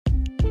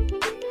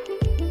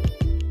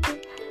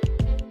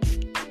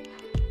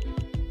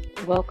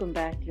Welcome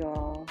back,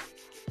 y'all.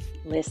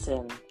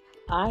 Listen,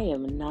 I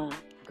am not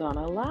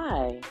gonna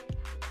lie.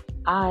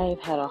 I've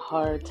had a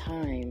hard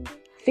time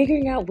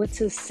figuring out what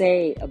to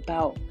say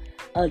about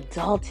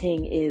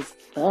adulting is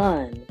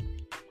fun.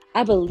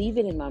 I believe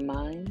it in my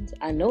mind.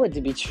 I know it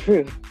to be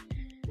true.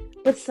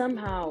 But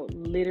somehow,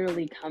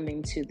 literally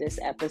coming to this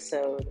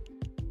episode,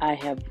 I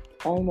have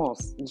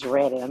almost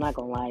dreaded. I'm not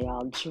gonna lie,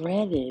 y'all,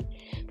 dreaded.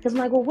 Because I'm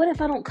like, well, what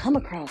if I don't come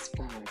across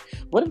fun?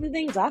 What if the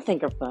things I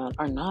think are fun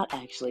are not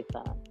actually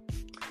fun?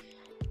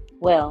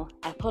 Well,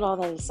 I put all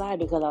that aside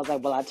because I was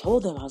like, well, I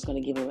told them I was going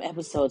to give them an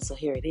episode, so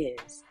here it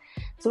is.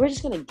 So we're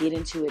just going to get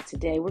into it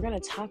today. We're going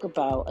to talk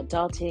about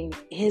adulting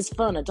is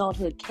fun.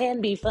 Adulthood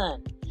can be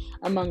fun,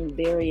 among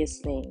various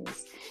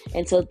things.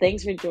 And so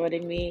thanks for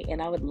joining me,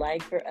 and I would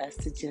like for us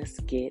to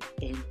just get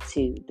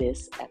into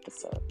this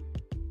episode.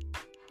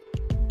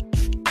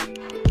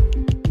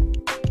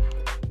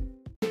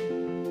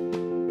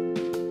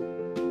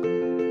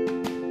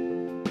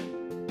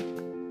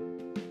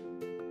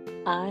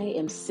 I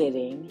am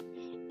sitting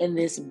in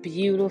this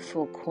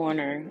beautiful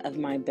corner of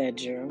my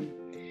bedroom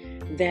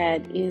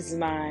that is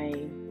my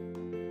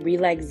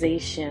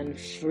relaxation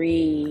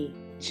free,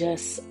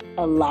 just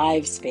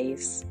alive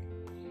space.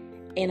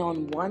 And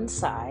on one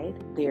side,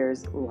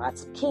 there's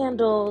lots of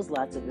candles,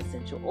 lots of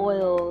essential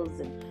oils,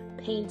 and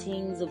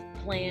paintings of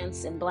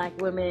plants and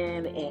Black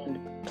women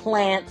and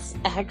plants,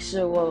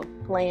 actual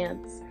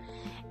plants.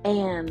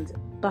 And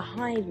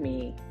behind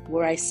me,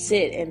 where I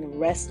sit and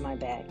rest my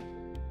back,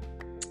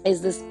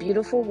 is this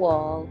beautiful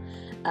wall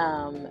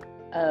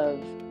of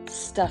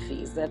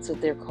stuffies. That's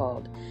what they're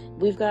called.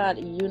 We've got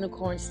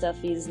unicorn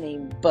stuffies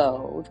named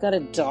Bo. We've got a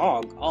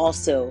dog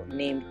also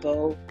named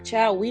Bo.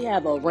 Child, we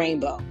have a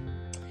rainbow.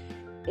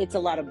 It's a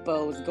lot of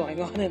bows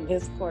going on in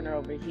this corner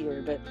over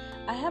here, but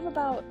I have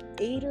about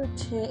 8 to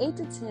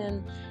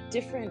 10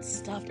 different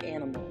stuffed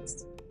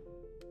animals.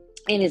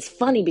 And it's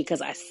funny because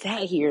I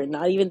sat here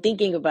not even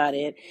thinking about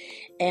it,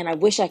 and I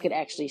wish I could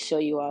actually show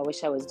you all. I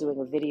wish I was doing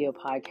a video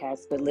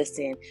podcast, but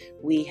listen,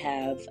 we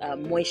have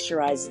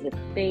moisturized the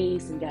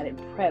face and got it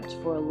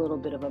prepped for a little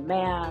bit of a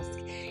mask,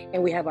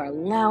 and we have our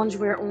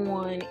loungewear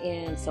on,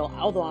 and so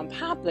although I'm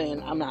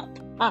popping, I'm not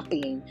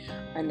popping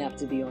enough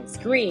to be on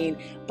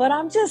screen, but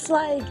I'm just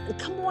like,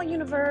 come on,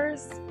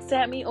 universe,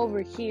 sat me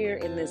over here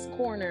in this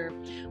corner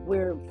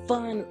where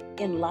fun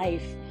in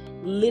life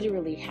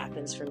literally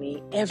happens for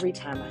me every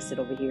time I sit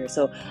over here.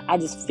 So I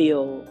just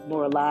feel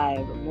more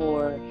alive,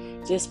 more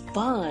just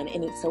fun.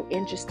 And it's so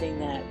interesting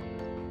that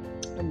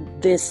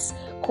this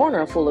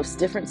corner full of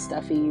different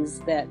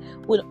stuffies that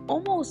would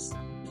almost,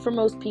 for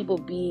most people,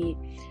 be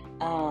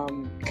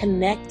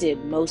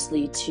connected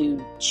mostly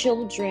to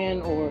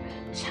children or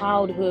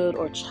childhood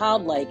or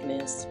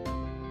childlikeness.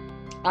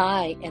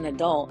 I, an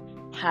adult,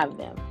 have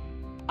them.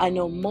 I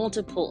know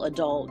multiple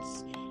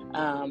adults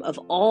of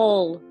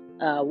all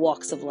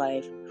walks of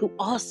life who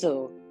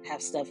also have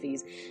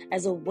stuffies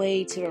as a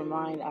way to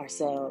remind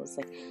ourselves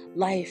like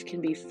life can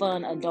be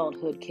fun,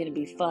 adulthood can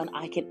be fun,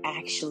 I can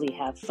actually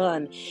have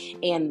fun.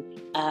 And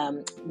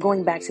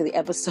going back to the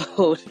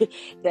episode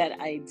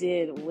that I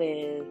did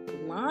with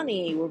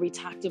Lonnie, where we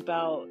talked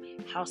about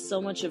how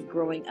so much of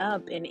growing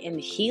up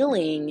and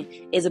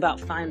healing is about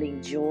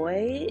finding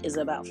joy, is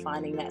about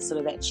finding that sort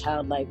of that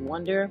childlike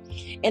wonder,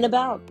 and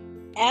about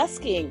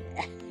asking,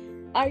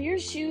 are your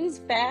shoes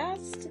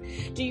fast?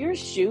 Do your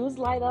shoes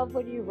light up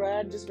when you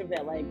run? Just from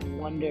that like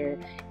wonder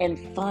and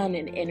fun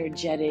and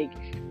energetic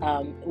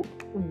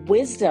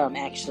wisdom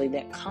actually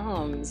that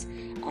comes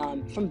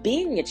from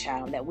being a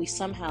child that we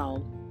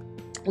somehow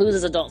lose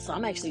as adults. So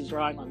I'm actually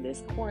drawing on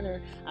this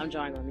corner. I'm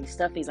drawing on these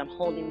stuffies. I'm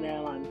holding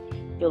them.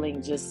 I'm feeling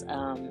just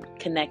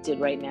connected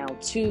right now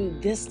to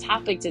this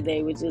topic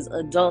today, which is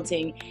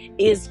adulting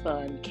is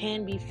fun,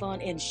 can be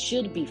fun, and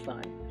should be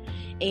fun.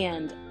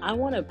 And I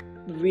want to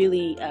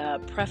really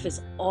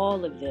preface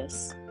all of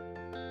this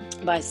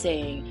by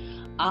saying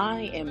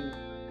I am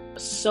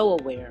so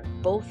aware,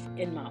 both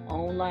in my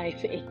own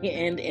life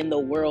and in the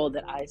world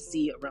that I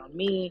see around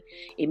me,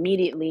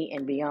 immediately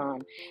and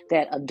beyond,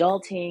 that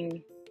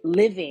adulting,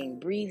 living,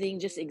 breathing,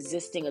 just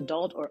existing,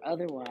 adult or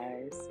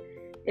otherwise,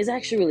 is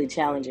actually really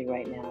challenging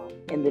right now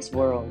in this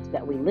world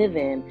that we live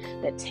in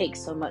that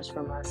takes so much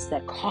from us,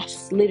 that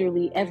costs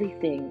literally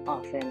everything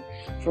often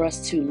for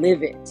us to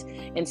live it.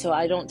 And so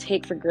I don't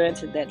take for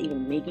granted that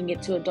even making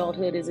it to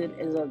adulthood is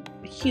a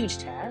huge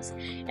task.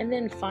 And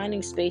then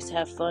finding space to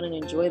have fun and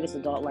enjoy this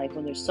adult life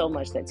when there's so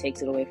much that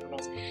takes it away from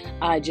us.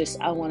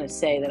 I want to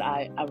say that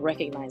I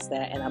recognize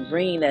that, and I'm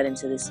bringing that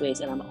into this space.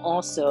 And I'm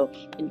also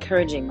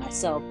encouraging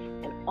myself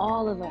and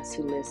all of us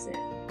who listen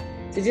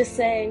to just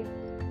say,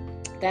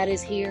 that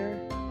is here,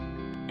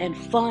 and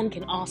fun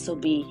can also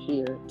be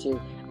here too.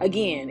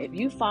 Again, if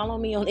you follow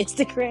me on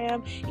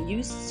Instagram and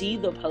you see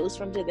the post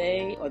from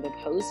today or the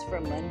post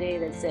from Monday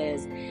that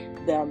says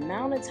the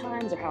amount of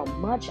times or how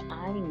much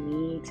I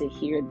need to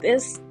hear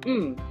this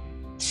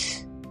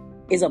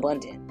is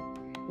abundant.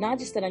 Not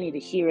just that I need to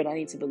hear it, I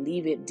need to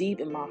believe it deep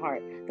in my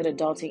heart that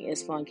adulting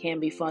is fun, can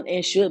be fun,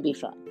 and should be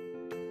fun.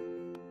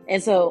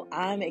 And so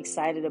I'm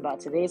excited about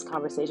today's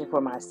conversation for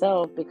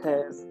myself,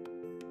 because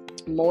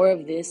more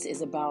of this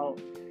is about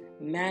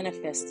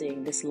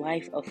manifesting this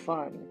life of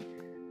fun.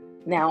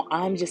 Now,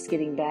 I'm just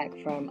getting back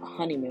from a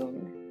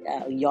honeymoon.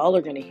 Y'all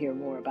are going to hear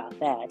more about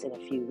that in a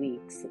few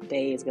weeks.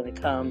 Bay is going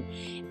to come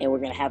and we're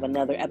going to have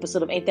another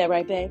episode of Ain't That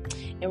Right, Bay?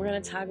 And we're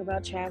going to talk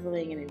about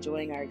traveling and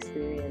enjoying our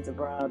experience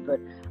abroad. But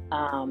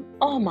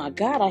oh my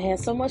God, I had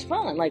so much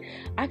fun. Like,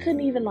 I couldn't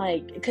even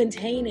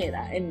contain it.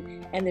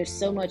 And there's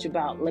so much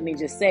about, let me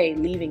just say,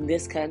 leaving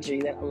this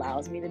country that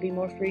allows me to be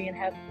more free and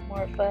have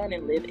more fun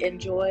and live in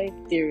joy.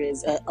 There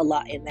is a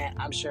lot in that.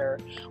 I'm sure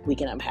we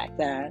can unpack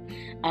that.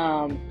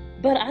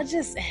 But I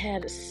just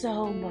had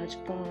so much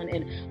fun,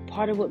 and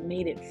part of what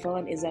made it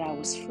fun is that I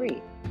was free.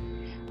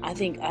 I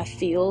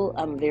feel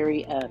I'm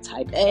very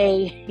type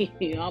A.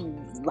 I'm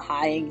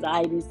high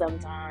anxiety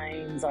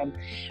sometimes. I'm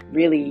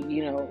really,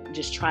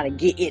 just trying to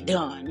get it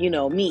done,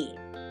 me.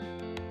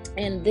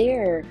 And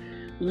they're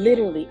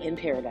literally in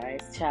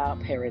paradise,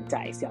 child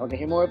paradise. Y'all gonna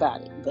hear more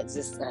about it, but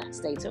just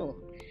stay tuned.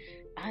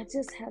 I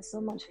just had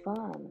so much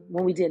fun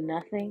when we did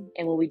nothing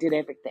and when we did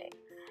everything.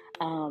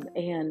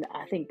 And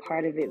I think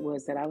part of it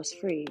was that I was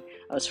free.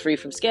 I was free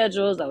from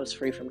schedules. I was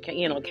free from,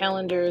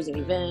 calendars and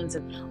events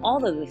and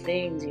all of the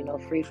things,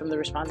 free from the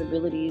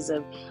responsibilities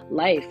of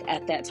life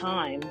at that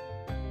time.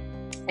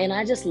 And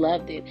I just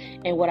loved it.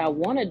 And what I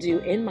want to do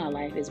in my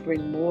life is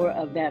bring more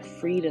of that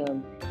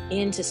freedom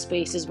into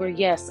spaces where,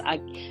 yes, I,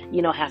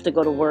 have to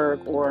go to work,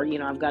 or,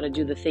 I've got to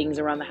do the things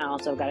around the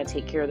house. I've got to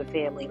take care of the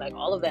family. Like,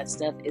 all of that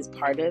stuff is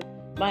part of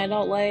my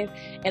adult life,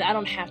 and I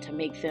don't have to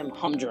make them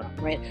humdrum,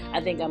 right? I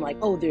think I'm like,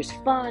 oh, there's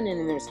fun and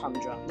then there's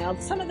humdrum. Now,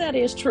 some of that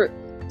is true.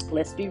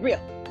 Let's be real.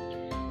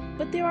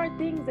 But there are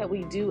things that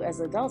we do as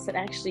adults that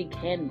actually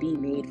can be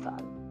made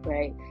fun,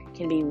 right?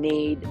 Can be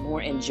made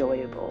more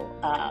enjoyable.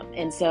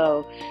 And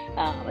so,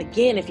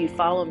 again, if you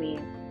follow me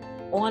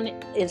on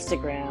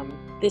Instagram,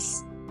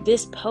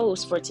 this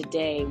post for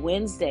today,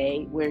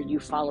 Wednesday, where you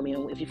follow me,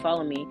 if you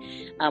follow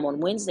me on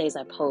Wednesdays,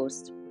 I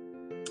post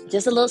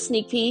just a little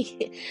sneak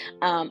peek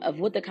of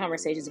what the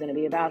conversation is going to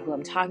be about, who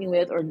I'm talking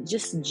with, or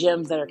just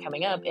gems that are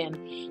coming up.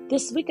 And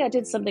this week I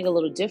did something a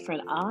little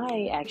different.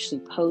 I actually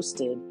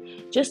posted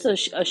just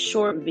a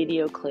short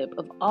video clip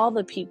of all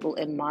the people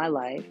in my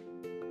life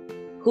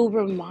who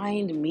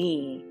remind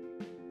me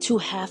to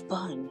have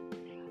fun,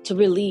 to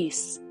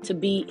release, to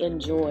be in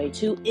joy,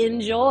 to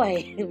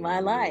enjoy my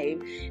life.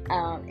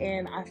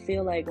 And I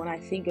feel like when I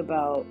think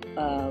about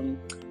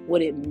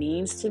what it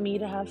means to me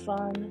to have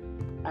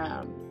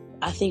fun,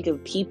 I think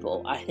of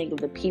people. I think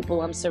of the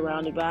people I'm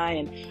surrounded by,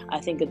 and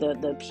I think of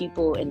the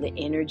people and the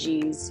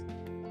energies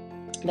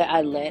that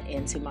I let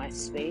into my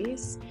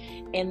space,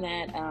 and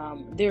that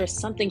there is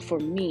something for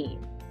me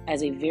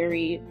as a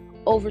very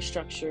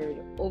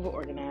overstructured,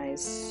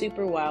 overorganized,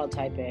 super wild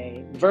type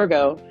A,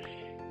 Virgo,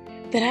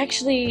 that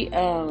actually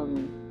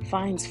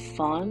finds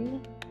fun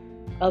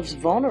of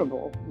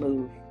vulnerable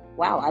move.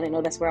 Wow, I didn't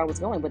know that's where I was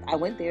going, but I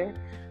went there.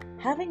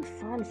 Having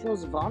fun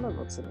feels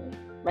vulnerable to me.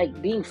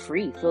 Like, being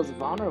free feels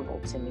vulnerable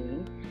to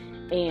me,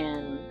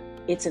 and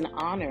it's an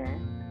honor.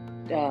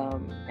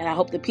 And I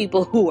hope the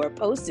people who are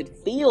posted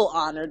feel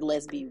honored,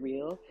 let's be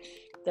real,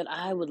 that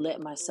I would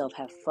let myself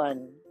have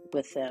fun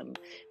with them.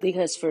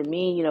 Because for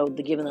me,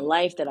 given the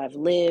life that I've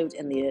lived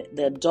and the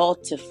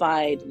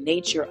adultified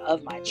nature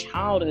of my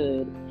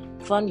childhood,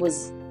 fun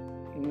was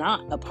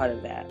not a part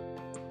of that.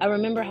 I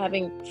remember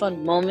having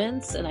fun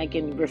moments, and I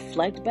can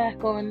reflect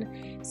back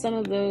on some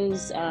of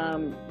those,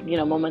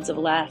 moments of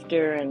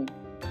laughter, and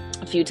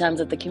a few times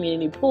at the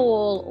community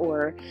pool,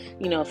 or,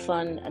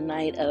 a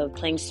night of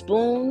playing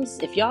spoons.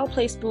 If y'all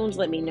play spoons,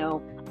 let me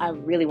know. I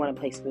really want to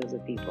play spoons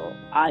with people.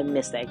 I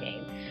miss that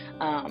game.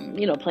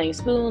 Playing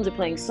spoons or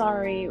playing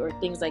Sorry or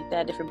things like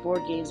that, different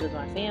board games with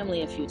my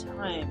family a few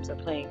times, or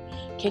playing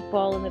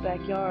kickball in the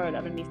backyard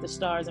underneath the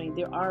stars. I mean,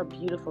 there are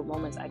beautiful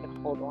moments I can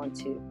hold on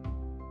to.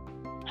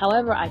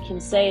 However, I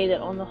can say that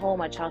on the whole,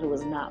 my childhood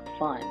was not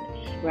fun,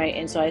 right?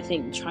 And so I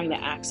think trying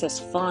to access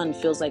fun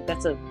feels like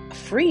that's a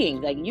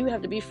freeing. Like, you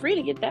have to be free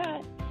to get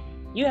that.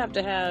 You have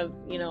to have,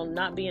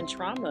 not be in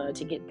trauma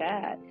to get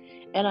that.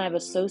 And I've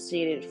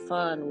associated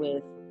fun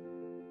with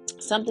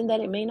something that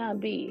it may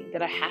not be,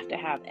 that I have to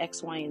have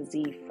X, Y, and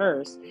Z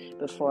first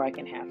before I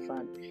can have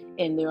fun.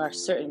 And there are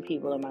certain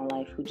people in my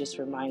life who just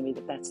remind me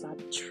that that's not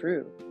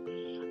true.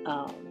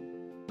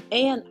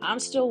 And I'm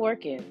still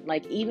working.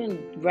 Like,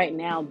 even right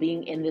now,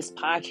 being in this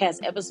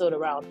podcast episode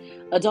around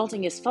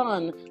adulting is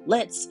fun,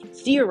 let's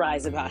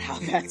theorize about how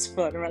that's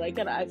fun, right? Like,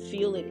 that I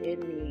feel it in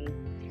me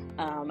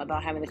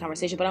about having the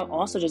conversation, but I'm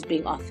also just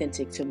being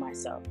authentic to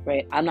myself,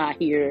 right? I'm not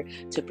here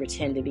to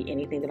pretend to be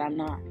anything that I'm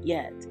not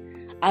yet.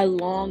 I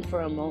long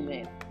for a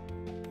moment,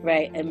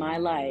 right, in my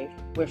life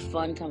where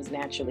fun comes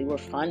naturally, where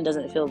fun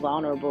doesn't feel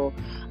vulnerable,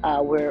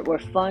 where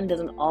fun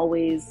doesn't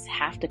always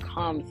have to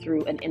come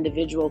through an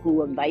individual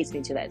who invites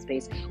me to that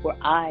space, where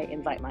I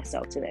invite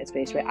myself to that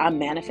space, right? I'm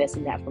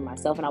manifesting that for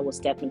myself, and I will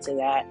step into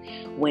that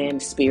when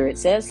spirit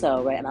says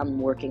so, right? And I'm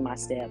working my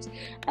steps.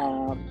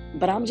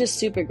 But I'm just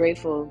super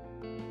grateful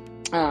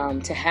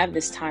to have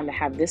this time, to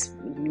have this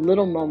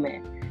little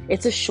moment.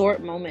 It's a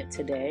short moment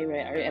today,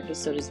 right? Our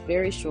episode is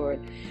very short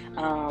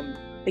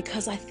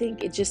because I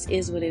think it just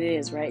is what it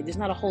is, right? There's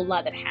not a whole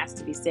lot that has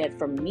to be said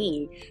from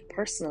me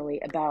personally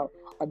about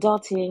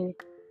adulting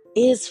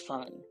is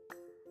fun.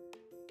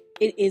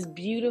 It is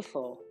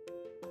beautiful.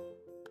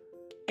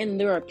 And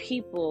there are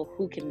people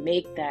who can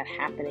make that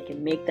happen. It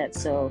can make that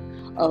so.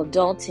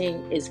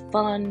 Adulting is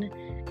fun,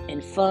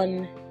 and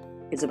fun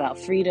is about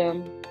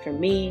freedom. For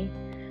me,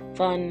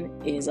 fun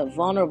is a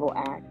vulnerable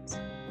act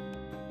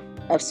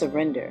of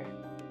surrender.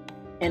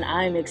 And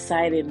I'm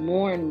excited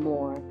more and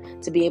more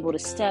to be able to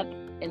step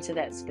into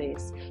that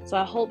space. So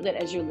I hope that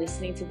as you're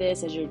listening to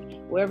this,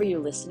 wherever you're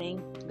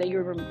listening, that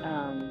you're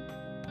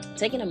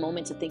taking a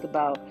moment to think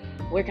about,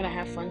 where can I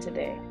have fun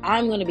today?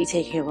 I'm going to be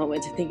taking a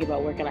moment to think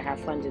about where can I have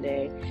fun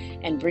today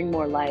and bring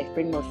more life,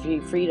 bring more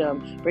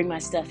freedom, bring my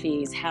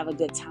stuffies, have a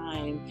good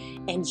time,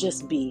 and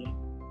just be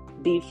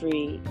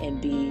free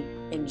and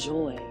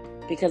enjoy.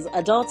 Because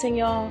adulting,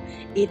 y'all,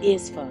 it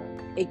is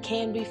fun. It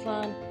can be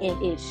fun,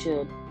 and it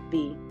should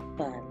be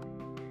fun.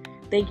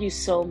 Thank you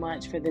so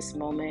much for this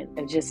moment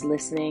of just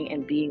listening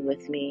and being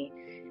with me.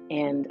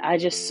 And I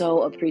just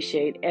so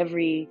appreciate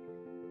every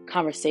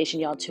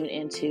conversation y'all tune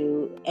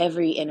into,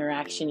 every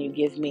interaction you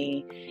give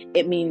me.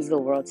 It means the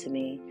world to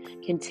me.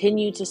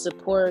 Continue to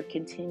support,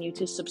 continue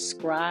to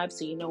subscribe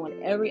so you know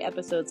when every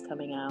episode's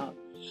coming out.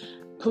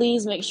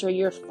 Please make sure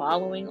you're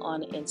following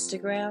on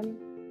Instagram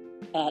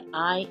at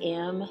I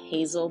am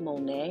Hazel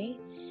Monae.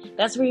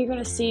 That's where you're going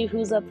to see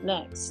who's up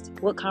next,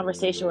 what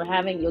conversation we're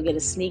having. You'll get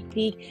a sneak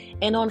peek.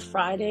 And on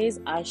Fridays,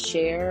 I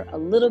share a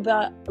little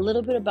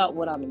bit about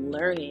what I'm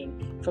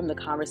learning from the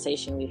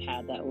conversation we've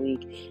had that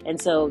week. And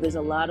so there's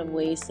a lot of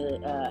ways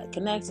to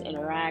connect and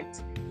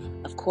interact.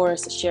 Of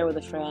course, share with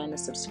a friend,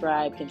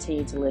 subscribe,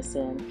 continue to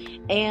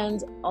listen.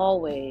 And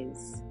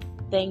always,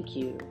 thank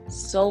you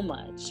so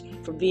much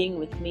for being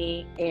with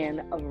me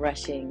and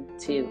rushing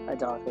to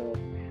adulthood.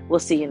 We'll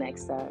see you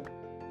next time.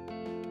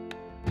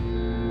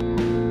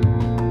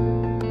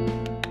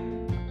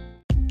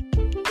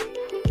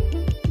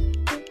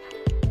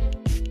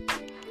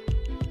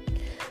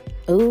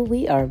 Oh,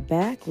 we are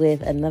back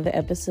with another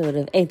episode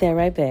of Ain't That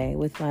Right, Bae?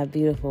 With my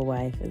beautiful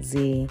wife,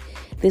 Z.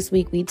 This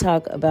week we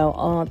talk about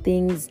all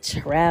things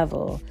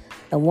travel.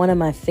 And one of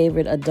my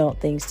favorite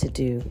adult things to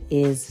do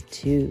is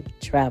to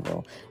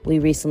travel. We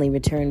recently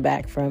returned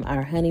back from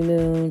our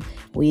honeymoon.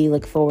 We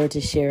look forward to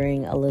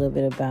sharing a little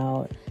bit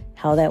about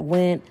how that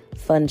went,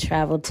 fun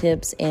travel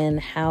tips, and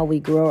how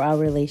we grow our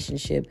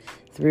relationship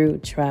through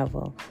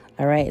travel.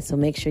 All right, so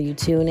make sure you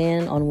tune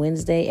in on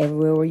Wednesday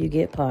everywhere where you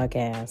get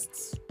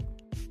podcasts.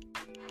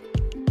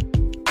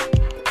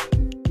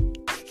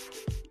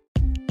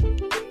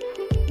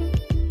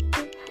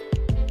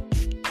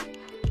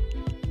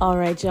 All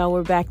right, y'all,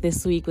 we're back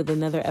this week with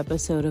another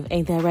episode of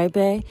Ain't That Right,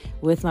 Bae?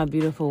 With my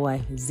beautiful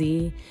wife,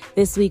 Z.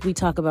 This week, we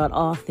talk about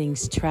all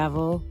things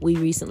travel. We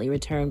recently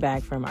returned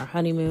back from our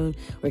honeymoon.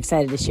 We're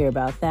excited to share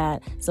about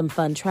that, some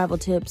fun travel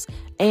tips,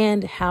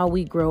 and how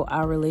we grow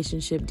our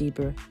relationship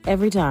deeper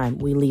every time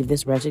we leave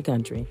this wretched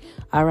country.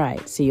 All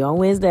right, see you on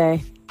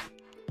Wednesday.